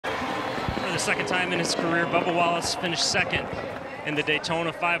second time in his career. Bubba Wallace finished second in the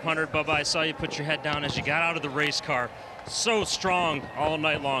Daytona 500. Bubba, I saw you put your head down as you got out of the race car. So strong all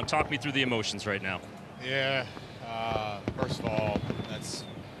night long. Talk me through the emotions right now. Yeah, first of all, that's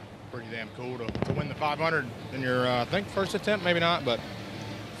pretty damn cool to win the 500 in your, I think, first attempt, maybe not, but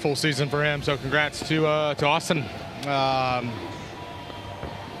full season for him. So congrats to Austin.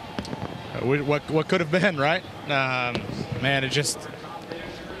 What could have been, right? Man, it just,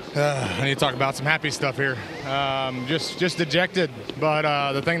 I need to talk about some happy stuff here. Just dejected,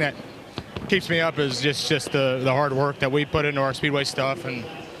 but the thing that keeps me up is just the hard work that we put into our speedway stuff and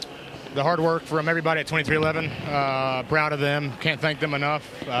the hard work from everybody at 2311. Proud of them. Can't thank them enough.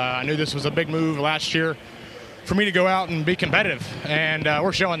 I knew this was a big move last year for me to go out and be competitive, and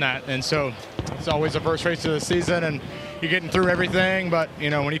we're showing that. And so it's always the first race of the season, and you're getting through everything. But you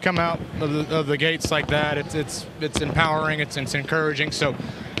know, when you come out of the gates like that, it's empowering. It's encouraging. So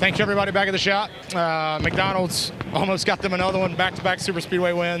thank you everybody back at the shop. McDonald's almost got them another one, back-to-back super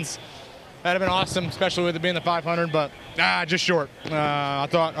speedway wins. That'd have been awesome, especially with it being the 500, but just short. I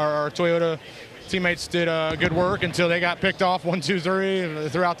thought our Toyota teammates did good work until they got picked off 1, 2, 3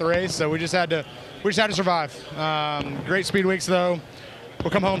 throughout the race. So we just had to survive. Great speed weeks though.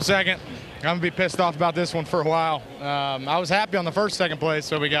 We'll come home second. I'm gonna be pissed off about this one for a while. I was happy on the second place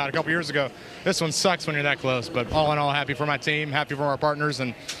that we got a couple years ago. This one sucks when you're that close, but all in all, happy for my team, happy for our partners,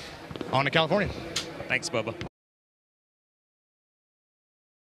 and on to California. Thanks, Bubba.